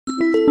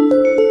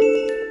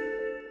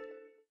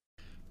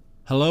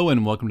Hello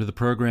and welcome to the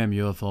program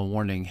UFO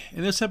Warning.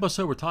 In this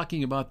episode, we're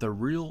talking about the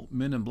real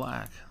men in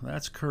black.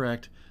 That's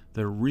correct,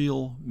 the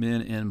real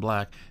men in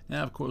black.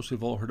 Now, of course,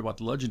 we've all heard about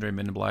the legendary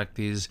men in black,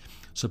 these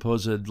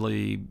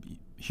supposedly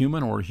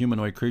human or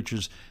humanoid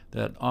creatures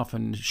that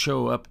often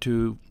show up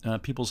to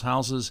people's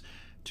houses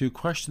to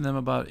question them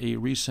about a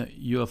recent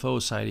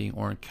UFO sighting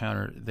or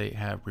encounter they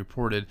have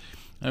reported.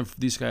 And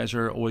these guys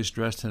are always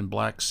dressed in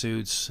black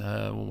suits,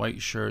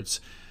 white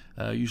shirts,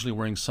 usually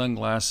wearing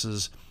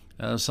sunglasses.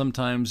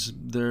 Sometimes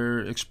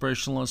they're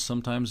expressionless,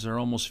 sometimes they're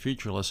almost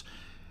featureless.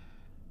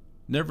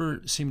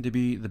 Never seem to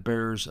be the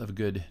bearers of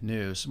good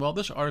news. Well,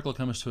 this article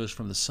comes to us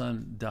from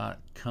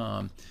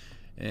thesun.com,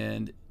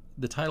 and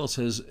the title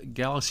says,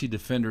 Galaxy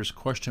Defenders, ?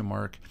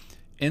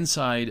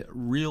 Inside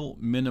Real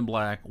Men in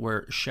Black,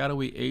 where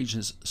shadowy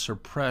agents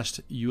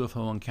suppressed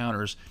UFO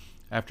encounters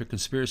after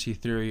conspiracy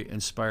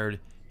theory-inspired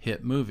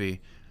hit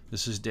movie.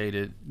 This is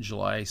dated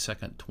July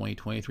 2nd,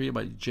 2023,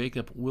 by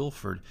Jacob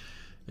Wilford.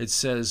 It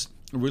says,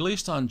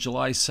 released on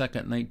July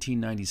 2nd,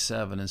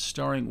 1997, and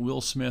starring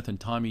Will Smith and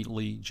Tommy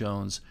Lee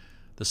Jones,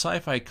 the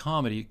sci-fi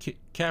comedy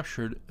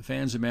captured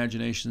fans'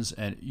 imaginations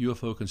and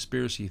UFO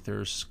conspiracy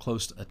theorists'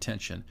 close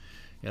attention.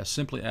 Yeah,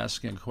 simply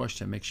asking a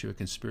question makes you a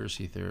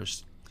conspiracy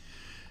theorist.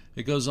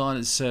 It goes on,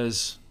 it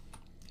says,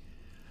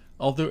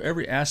 although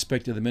every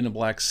aspect of the Men in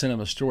Black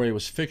cinema story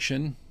was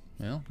fiction,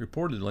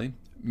 reportedly,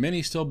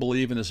 many still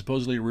believe in the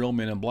supposedly real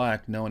men in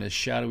black, known as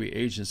shadowy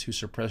agents who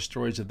suppress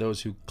stories of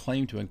those who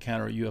claim to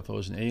encounter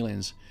UFOs and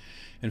aliens.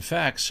 In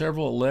fact,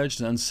 several alleged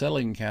and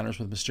unsettling encounters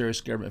with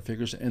mysterious government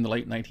figures in the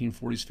late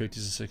 1940s,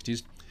 50s, and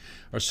 60s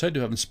are said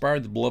to have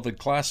inspired the beloved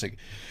classic.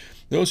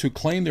 Those who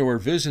claim they were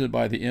visited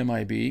by the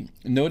MIB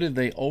noted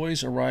they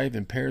always arrive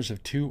in pairs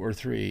of 2 or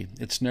 3.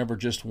 It's never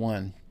just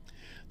one.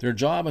 Their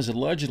job is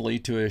allegedly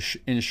to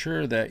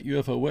ensure that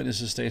UFO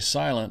witnesses stay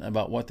silent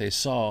about what they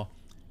saw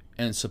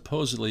and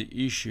supposedly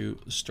issue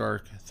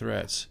stark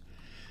threats.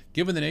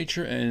 Given the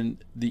nature and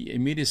the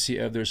immediacy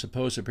of their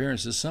supposed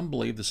appearances, some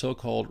believe the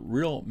so-called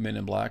real men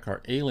in black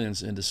are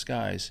aliens in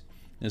disguise.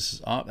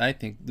 I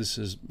think this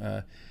is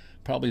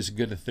probably as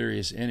good a theory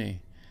as any.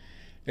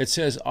 It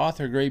says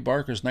author Gray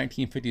Barker's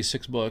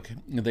 1956 book,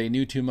 They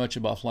Knew Too Much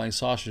About Flying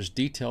Saucers,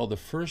 detailed the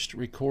first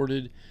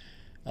recorded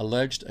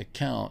alleged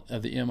account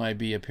of the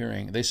MIB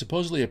appearing. They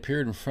supposedly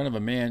appeared in front of a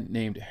man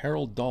named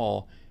Harold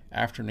Dahl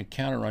after an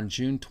encounter on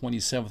June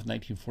 27,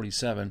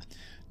 1947,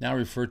 now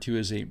referred to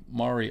as a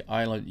Maury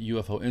Island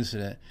UFO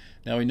incident.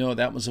 Now we know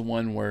that was the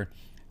one where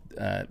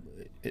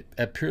it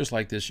appears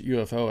like this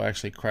UFO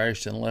actually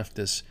crashed and left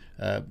this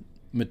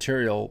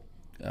material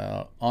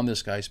on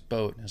this guy's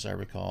boat, as I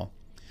recall.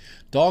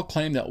 Dahl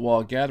claimed that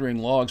while gathering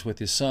logs with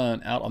his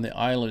son out on the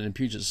island in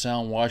Puget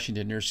Sound,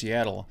 Washington, near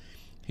Seattle,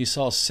 he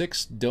saw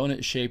 6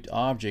 donut-shaped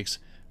objects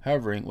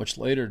hovering, which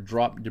later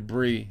dropped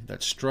debris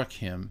that struck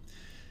him.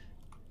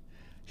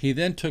 He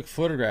then took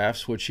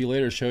photographs, which he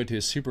later showed to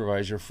his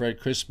supervisor, Fred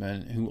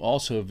Chrisman, who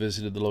also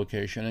visited the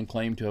location and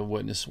claimed to have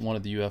witnessed one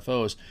of the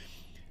UFOs.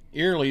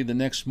 Eerily, the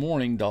next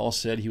morning, Dahl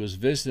said he was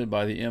visited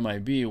by the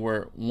MIB,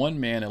 where one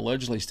man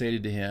allegedly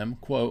stated to him,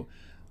 quote,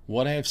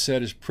 what I have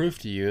said is proof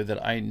to you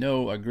that I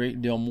know a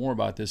great deal more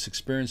about this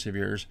experience of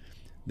yours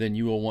than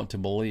you will want to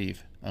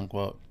believe,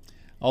 unquote.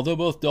 Although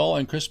both Dahl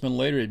and Chrisman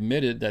later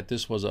admitted that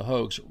this was a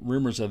hoax,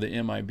 rumors of the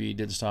MIB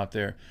didn't stop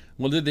there.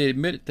 Well, did they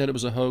admit that it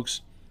was a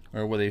hoax,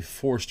 or were they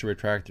forced to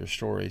retract their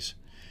stories?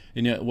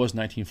 And it was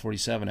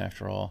 1947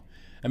 after all.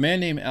 A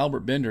man named Albert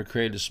Bender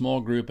created a small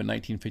group in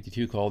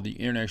 1952 called the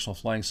International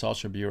Flying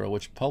Saucer Bureau,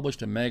 which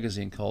published a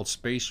magazine called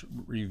Space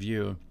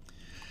Review.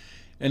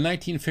 In the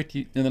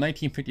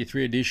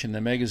 1953 edition of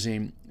the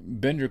magazine,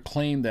 Bender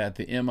claimed that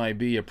the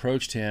MIB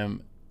approached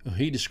him, who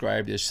he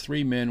described as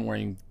 3 men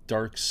wearing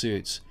dark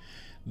suits.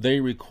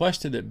 They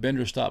requested that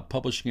Bender stop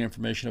publishing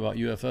information about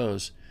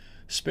UFOs.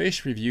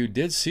 Space Review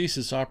did cease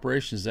its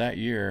operations that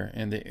year,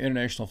 and the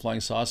International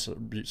Flying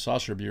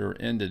Saucer Bureau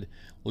ended,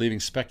 leaving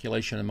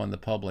speculation among the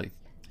public.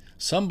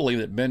 Some believe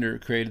that Bender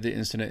created the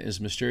incident as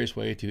a mysterious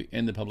way to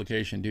end the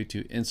publication due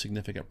to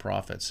insignificant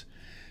profits.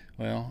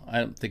 Well, I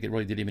don't think it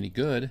really did him any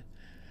good.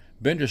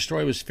 Bender's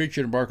story was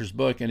featured in Barker's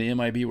book, and the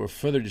MIB were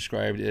further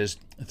described as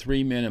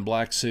 3 men in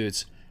black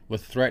suits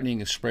with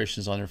threatening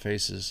expressions on their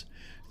faces.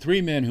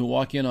 3 men who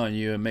walk in on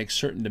you and make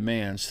certain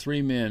demands.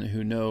 3 men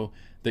who know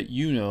that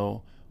you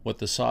know what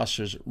the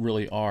saucers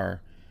really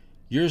are.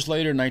 Years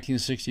later, in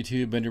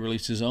 1962, Bender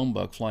released his own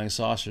book, Flying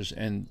Saucers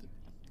and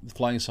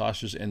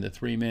the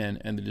 3 Men,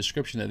 and the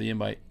description of the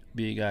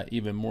MIB got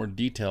even more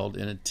detailed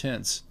and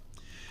intense.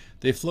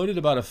 They floated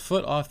about a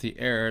foot off the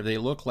air. They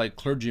looked like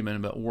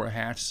clergymen but wore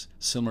hats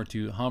similar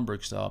to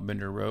Hamburg style,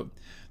 Bender wrote.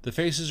 The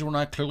faces were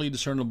not clearly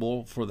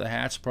discernible, for the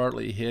hats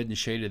partly hid and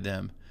shaded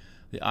them.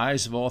 The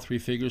eyes of all 3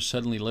 figures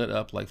suddenly lit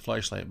up like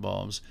flashlight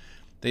bulbs.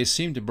 They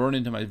seemed to burn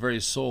into my very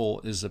soul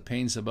as the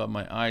pains above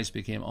my eyes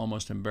became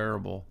almost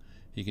unbearable,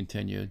 he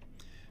continued.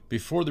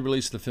 Before the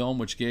release of the film,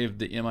 which gave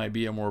the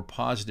MIB a more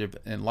positive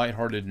and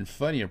lighthearted and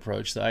funny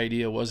approach, the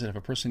idea was that if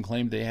a person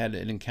claimed they had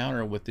an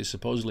encounter with the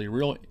supposedly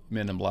real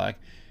men in black,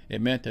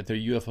 it meant that their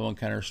UFO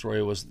encounter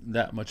story was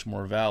that much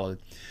more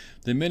valid.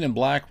 The Men in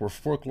Black were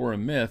folklore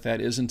and myth.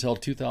 That is until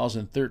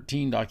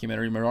 2013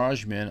 documentary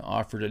Mirage Men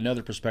offered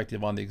another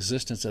perspective on the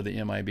existence of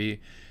the MIB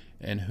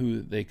and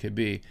who they could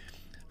be.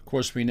 Of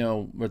course, we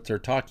know what they're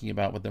talking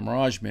about with the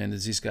Mirage Men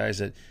is these guys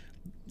that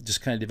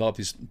just kind of develop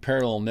these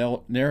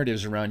parallel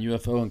narratives around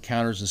UFO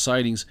encounters and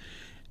sightings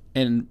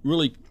and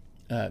really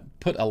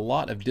put a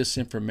lot of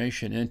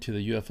disinformation into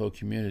the UFO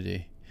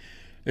community.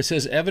 It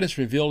says, evidence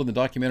revealed in the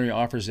documentary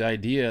offers the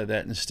idea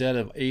that instead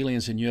of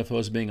aliens and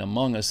UFOs being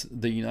among us,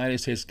 the United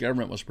States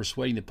government was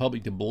persuading the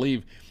public to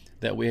believe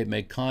that we had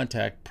made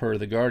contact, per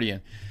The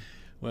Guardian.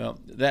 Well,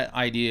 that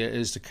idea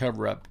is to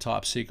cover up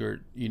top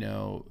secret,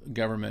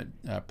 government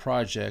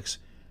projects.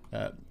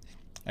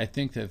 I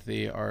think that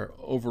they are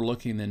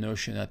overlooking the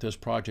notion that those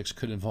projects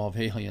could involve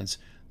aliens.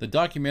 The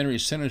documentary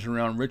is centered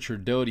around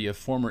Richard Doty, a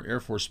former Air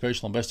Force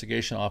Special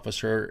Investigation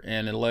Officer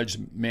and an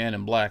alleged man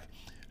in black.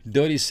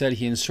 Doty said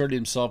he inserted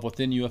himself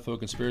within UFO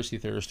conspiracy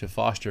theorists to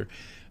foster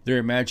their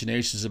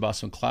imaginations about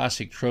some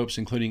classic tropes,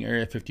 including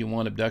Area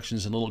 51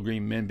 abductions and little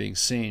green men being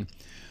seen.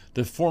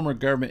 The former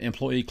government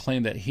employee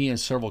claimed that he and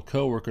several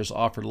co-workers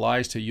offered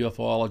lies to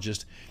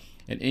UFOologists,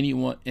 and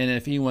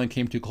if anyone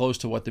came too close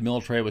to what the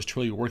military was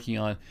truly working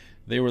on,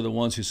 they were the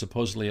ones who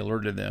supposedly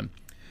alerted them.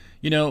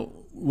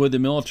 Would the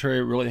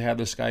military really have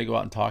this guy go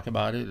out and talk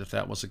about it if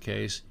that was the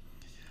case?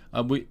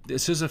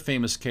 This is a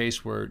famous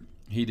case where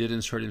he did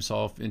insert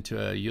himself into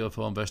a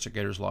UFO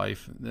investigator's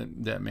life.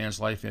 That man's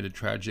life ended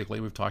tragically.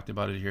 We've talked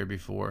about it here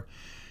before.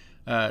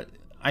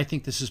 I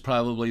think this is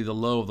probably the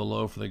low of the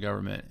low for the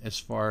government as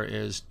far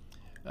as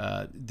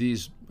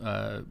these,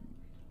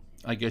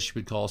 I guess you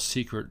would call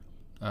secret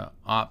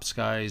ops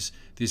guys,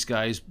 these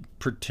guys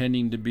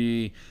pretending to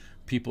be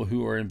people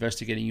who are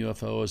investigating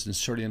UFOs,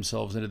 inserting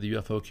themselves into the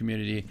UFO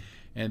community,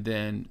 and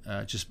then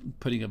just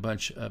putting a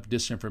bunch of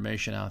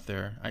disinformation out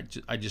there.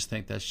 I just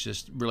think that's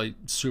just really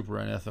super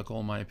unethical,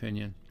 in my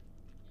opinion.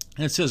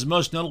 And it says,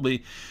 most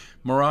notably,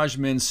 Mirage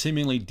Men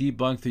seemingly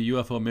debunked the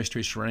UFO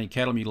mystery surrounding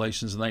cattle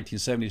mutilations in the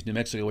 1970s in New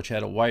Mexico, which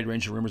had a wide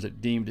range of rumors that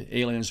deemed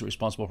aliens the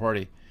responsible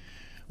party.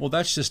 Well,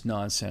 that's just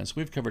nonsense.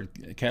 We've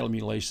covered cattle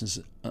mutilations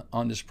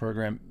on this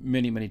program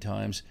many, many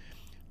times.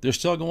 They're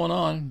still going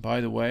on,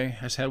 by the way.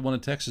 I just had one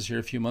in Texas here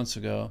a few months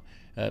ago,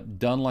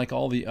 done like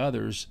all the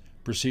others.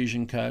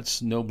 Precision cuts,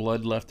 no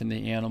blood left in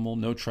the animal,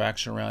 no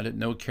tracks around it,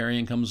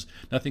 nothing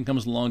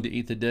comes along to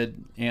eat the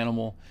dead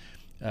animal.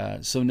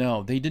 So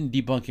no, they didn't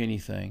debunk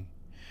anything.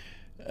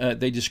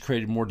 They just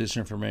created more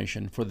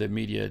disinformation for the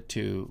media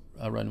to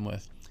run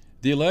with.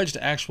 The alleged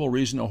actual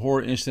reason a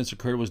horror incident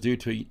occurred was due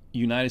to a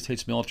United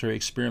States military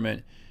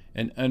experiment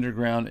in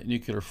underground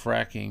nuclear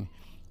fracking.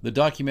 The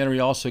documentary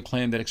also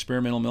claimed that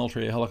experimental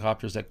military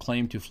helicopters that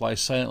claimed to fly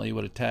silently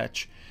would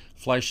attach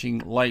flashing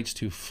lights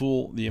to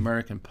fool the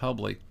American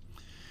public.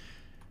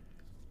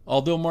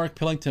 Although Mark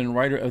Pillington,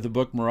 writer of the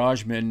book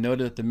Mirage Men,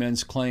 noted that the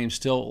men's claim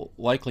still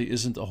likely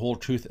isn't the whole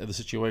truth of the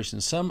situation,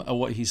 some of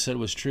what he said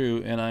was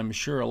true, and I'm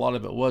sure a lot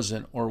of it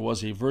wasn't, or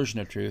was a version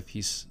of truth,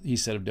 he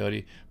said of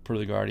Doty, per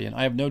The Guardian.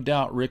 I have no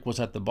doubt Rick was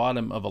at the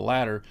bottom of a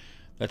ladder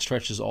that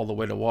stretches all the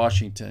way to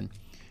Washington.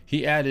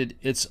 He added,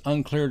 it's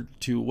unclear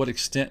to what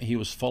extent he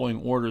was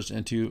following orders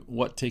and to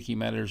what he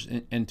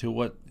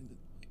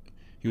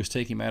was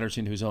taking matters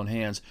into his own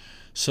hands.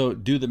 So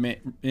do the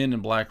men in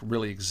black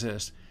really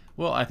exist?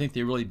 Well, I think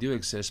they really do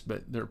exist,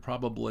 but they're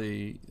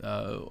probably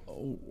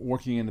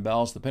working in the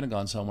bowels of the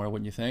Pentagon somewhere,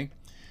 wouldn't you think?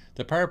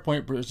 The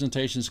PowerPoint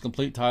presentation's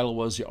complete title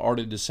was The Art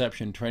of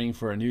Deception, Training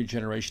for a New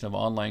Generation of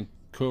Online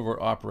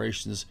Covert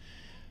Operations,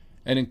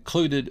 and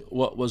included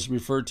what was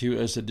referred to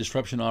as the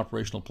Disruption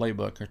Operational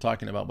Playbook. They're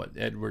talking about what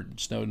Edward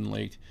Snowden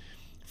leaked.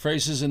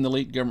 Phrases in the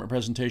leaked government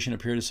presentation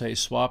appear to say,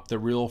 swap the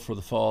real for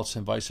the false,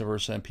 and vice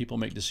versa, and people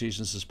make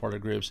decisions as part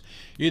of groups.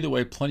 Either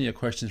way, plenty of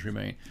questions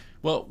remain.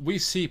 Well, we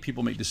see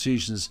people make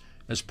decisions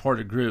as part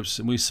of groups,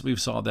 and we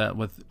saw that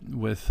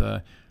with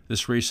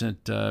this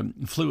recent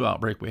flu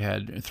outbreak we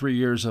had. 3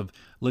 years of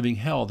living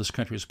hell this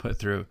country was put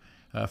through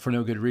for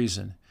no good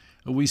reason.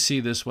 We see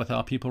this with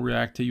how people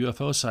react to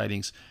UFO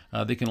sightings.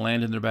 They can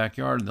land in their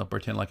backyard and they'll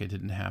pretend like it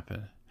didn't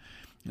happen.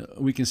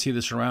 We can see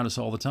this around us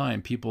all the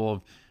time.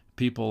 People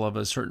of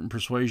a certain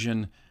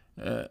persuasion,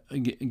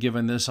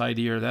 given this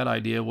idea or that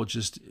idea, will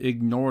just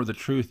ignore the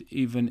truth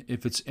even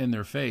if it's in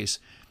their face.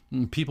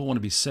 People want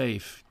to be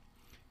safe.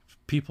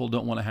 People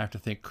don't want to have to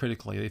think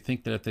critically. They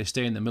think that if they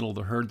stay in the middle of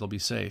the herd, they'll be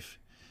safe.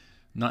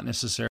 Not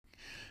necessarily.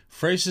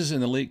 Phrases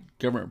in the leaked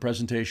government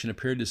presentation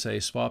appeared to say,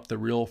 swap the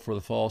real for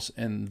the false,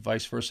 and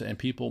vice versa, and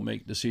people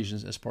make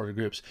decisions as part of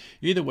groups.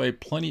 Either way,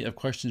 plenty of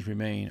questions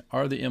remain.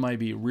 Are the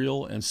MIB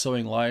real and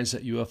sowing lies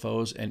that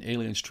UFOs and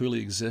aliens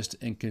truly exist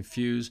and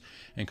confuse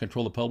and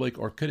control the public,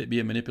 or could it be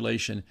a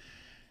manipulation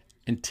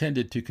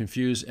intended to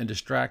confuse and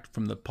distract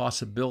from the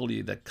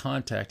possibility that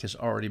contact has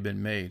already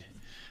been made?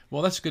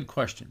 Well, that's a good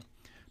question,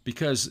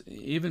 because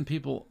even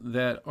people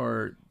that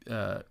are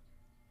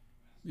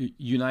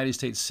United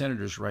States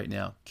senators right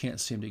now can't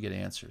seem to get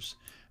answers.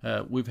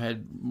 We've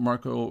had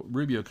Marco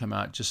Rubio come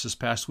out just this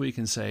past week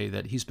and say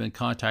that he's been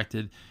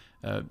contacted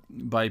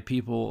by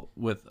people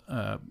with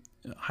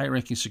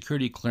high-ranking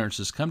security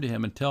clearances come to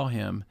him and tell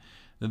him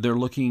that they're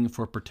looking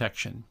for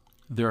protection.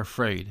 They're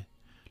afraid,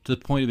 to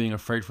the point of being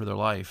afraid for their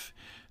life.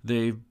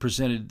 They've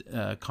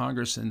presented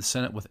Congress and the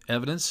Senate with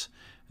evidence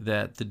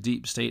that the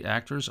deep state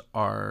actors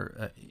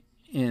are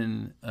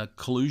in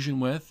collusion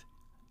with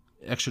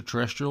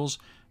extraterrestrials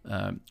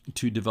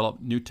to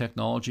develop new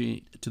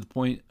technology to the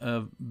point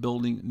of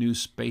building new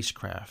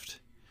spacecraft.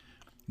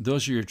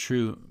 Those are your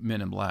true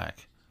men in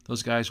black.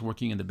 Those guys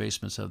working in the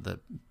basements of the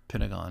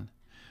Pentagon.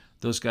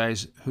 Those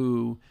guys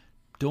who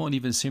don't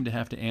even seem to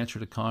have to answer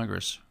to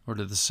Congress or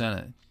to the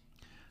Senate.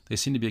 They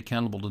seem to be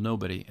accountable to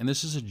nobody. And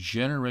this is a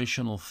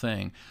generational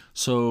thing.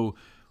 So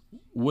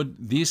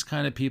would these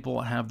kind of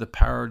people have the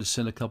power to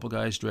send a couple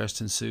guys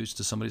dressed in suits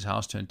to somebody's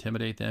house to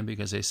intimidate them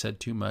because they said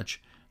too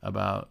much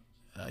about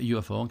a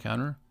UFO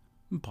encounter?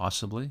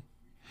 Possibly.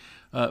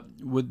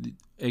 Would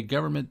a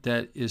government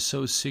that is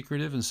so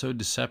secretive and so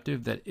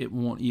deceptive that it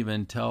won't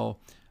even tell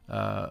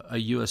a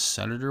U.S.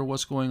 senator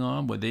what's going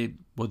on, would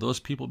those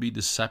people be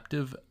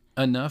deceptive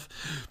enough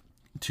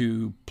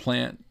to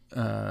plant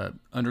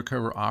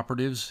undercover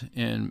operatives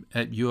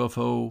at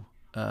UFO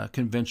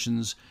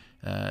conventions,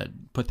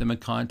 put them in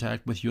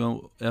contact with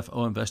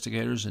UFO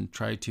investigators, and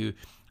try to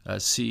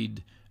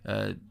seed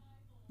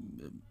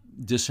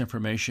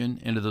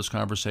disinformation into those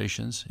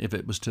conversations if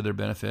it was to their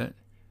benefit?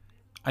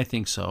 I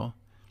think so.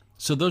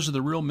 So those are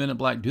the real men in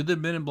black. Do the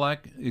men in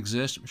black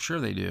exist? Sure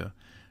they do.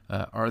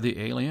 Are they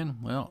alien?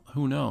 Well,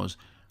 who knows?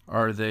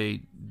 Are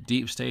they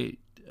deep state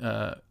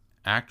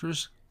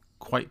actors?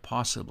 Quite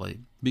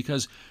possibly.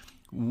 Because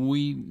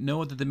we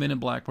know that the men in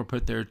black were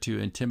put there to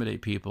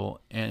intimidate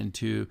people and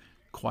to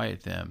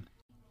quiet them.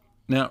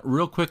 Now,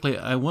 real quickly,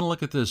 I want to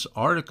look at this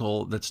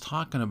article that's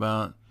talking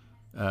about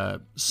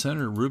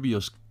Senator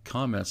Rubio's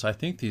comments. I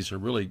think these are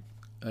really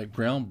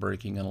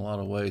groundbreaking in a lot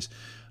of ways.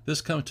 This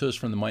comes to us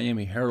from the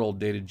Miami Herald,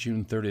 dated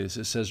June 30th.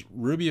 It says,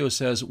 Rubio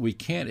says we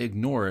can't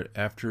ignore it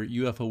after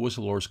UFO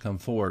whistleblowers come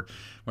forward.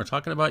 We're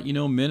talking about,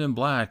 men in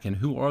black, and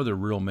who are the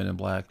real men in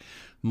black?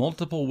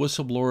 Multiple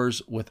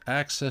whistleblowers with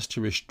access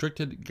to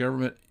restricted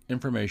government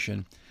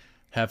information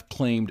have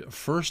claimed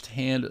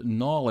first-hand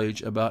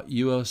knowledge about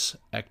U.S.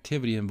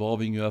 activity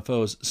involving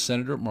UFOs,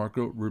 Senator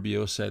Marco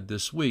Rubio said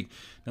this week.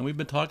 And we've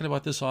been talking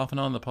about this off and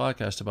on the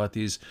podcast, about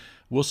these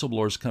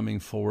whistleblowers coming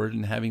forward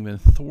and having been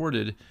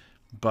thwarted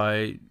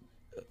by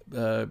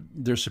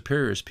their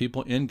superiors,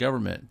 people in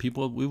government,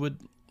 people we would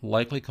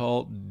likely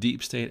call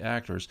deep state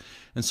actors.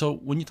 And so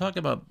when you talk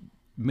about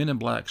men in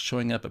black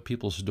showing up at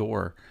people's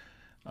door,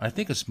 I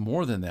think it's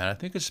more than that. I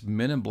think it's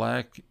men in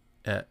black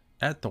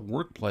at the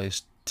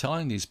workplace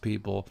telling these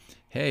people,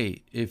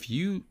 hey, if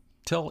you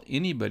tell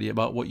anybody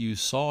about what you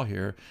saw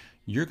here,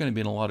 you're going to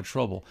be in a lot of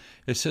trouble.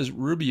 It says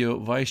Rubio,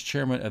 vice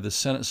chairman of the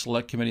Senate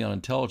Select Committee on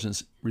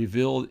Intelligence,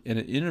 revealed in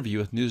an interview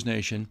with News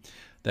Nation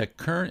that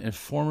current and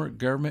former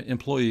government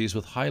employees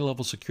with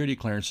high-level security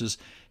clearances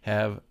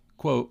have,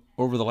 quote,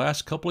 over the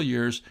last couple of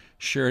years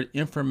shared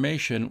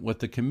information with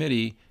the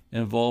committee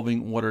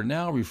involving what are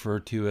now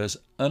referred to as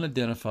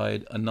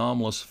unidentified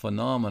anomalous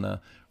phenomena,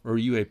 or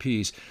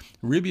UAPs.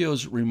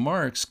 Rubio's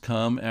remarks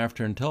come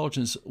after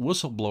intelligence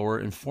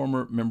whistleblower and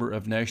former member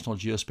of National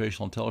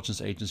Geospatial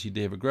Intelligence Agency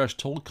David Grush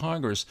told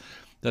Congress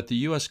that the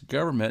U.S.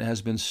 government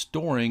has been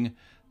storing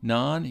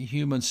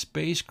non-human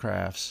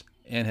spacecrafts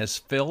and has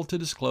failed to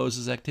disclose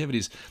his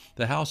activities.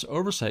 The House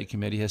Oversight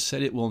Committee has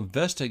said it will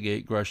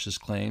investigate Grush's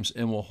claims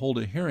and will hold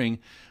a hearing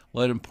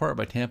led in part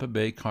by Tampa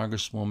Bay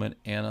Congresswoman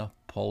Anna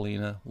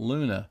Paulina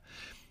Luna.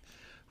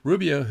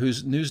 Rubio,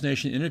 whose News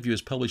Nation interview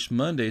was published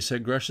Monday,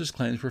 said Grush's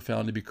claims were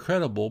found to be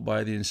credible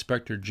by the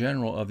Inspector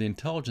General of the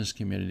intelligence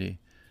community.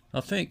 Now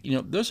think,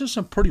 those are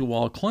some pretty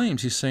wild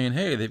claims. He's saying,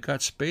 hey, they've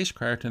got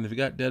spacecraft and they've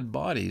got dead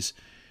bodies.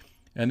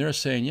 And they're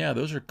saying, yeah,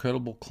 those are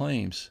credible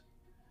claims.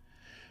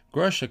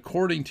 Grush,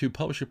 according to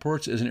published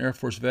reports, is an Air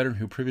Force veteran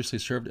who previously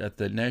served at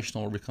the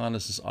National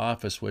Reconnaissance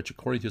Office, which,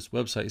 according to its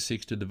website,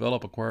 seeks to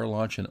develop, acquire,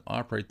 launch, and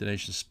operate the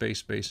nation's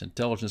space-based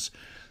intelligence,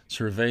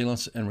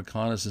 surveillance, and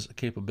reconnaissance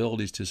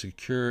capabilities to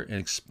secure and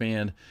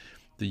expand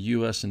the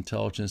U.S.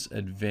 intelligence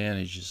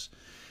advantages.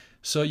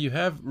 So you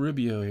have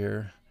Rubio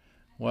here.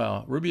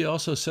 Wow. Rubio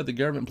also said the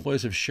government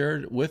employees have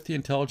shared with the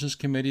Intelligence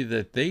Committee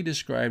that they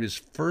described as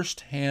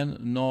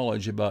first-hand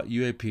knowledge about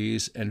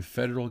UAPs and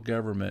federal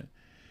government.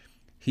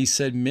 He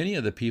said many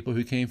of the people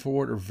who came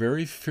forward are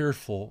very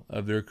fearful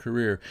of their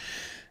career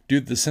due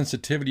to the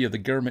sensitivity of the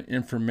government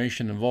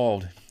information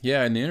involved.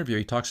 Yeah, in the interview,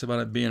 he talks about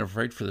it being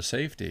afraid for the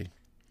safety.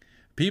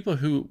 People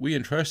who we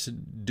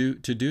entrusted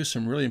to do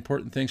some really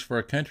important things for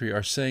our country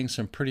are saying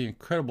some pretty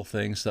incredible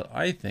things that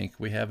I think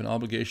we have an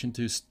obligation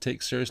to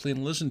take seriously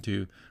and listen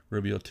to,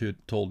 Rubio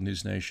told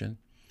News Nation.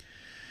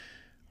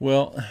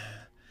 Well,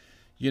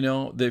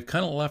 they've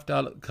kind of left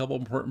out a couple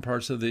important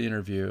parts of the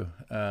interview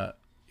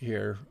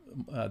here.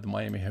 The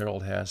Miami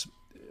Herald has.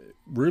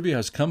 Rubio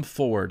has come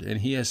forward,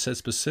 and he has said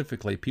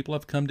specifically, people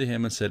have come to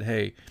him and said,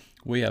 hey,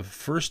 we have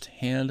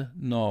first-hand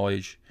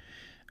knowledge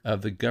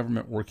of the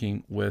government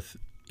working with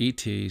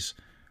ETs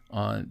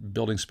on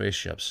building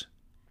spaceships.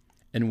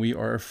 And we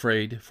are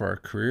afraid for our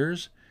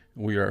careers.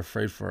 We are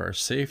afraid for our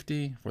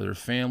safety, for their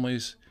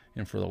families,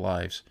 and for their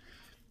lives.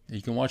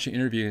 You can watch an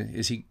interview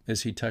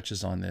as he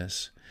touches on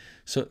this.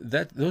 So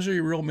those are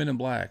your real men in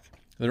black.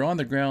 They're on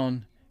the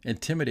ground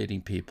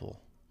intimidating people.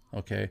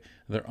 Okay,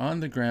 they're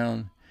on the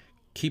ground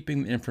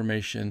keeping the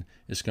information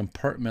as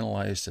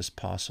compartmentalized as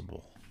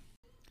possible.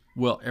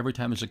 Well, every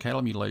time there's a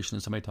cattle mutilation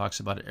and somebody talks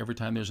about it, every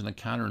time there's an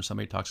encounter and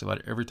somebody talks about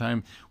it, every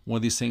time one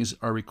of these things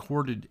are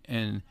recorded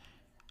and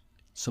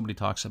somebody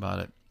talks about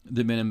it,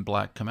 the men in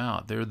black come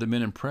out. They're the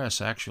men in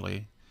press,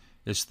 actually.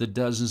 It's the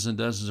dozens and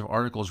dozens of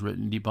articles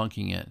written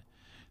debunking it.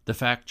 The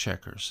fact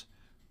checkers.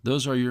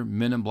 Those are your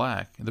men in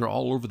black. They're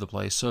all over the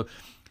place. So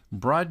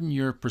broaden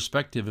your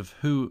perspective of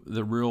who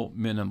the real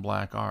men in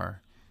black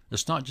are.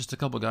 It's not just a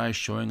couple guys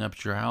showing up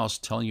at your house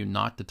telling you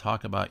not to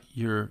talk about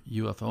your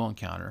UFO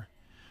encounter.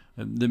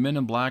 The men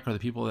in black are the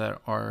people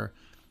that are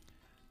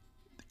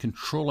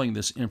controlling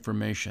this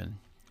information,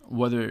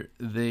 whether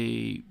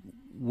they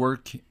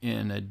work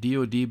in a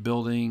DOD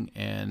building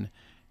and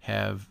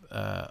have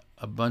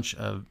a bunch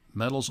of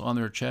medals on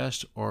their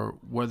chest, or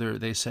whether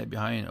they sat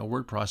behind a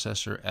word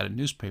processor at a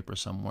newspaper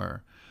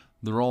somewhere.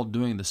 They're all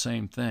doing the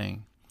same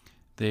thing.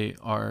 They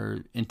are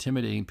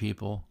intimidating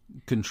people,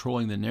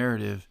 controlling the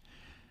narrative,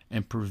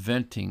 and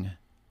preventing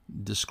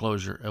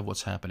disclosure of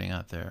what's happening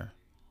out there.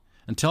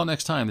 Until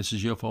next time, this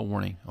is UFO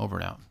Warning, over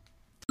and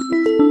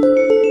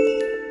out.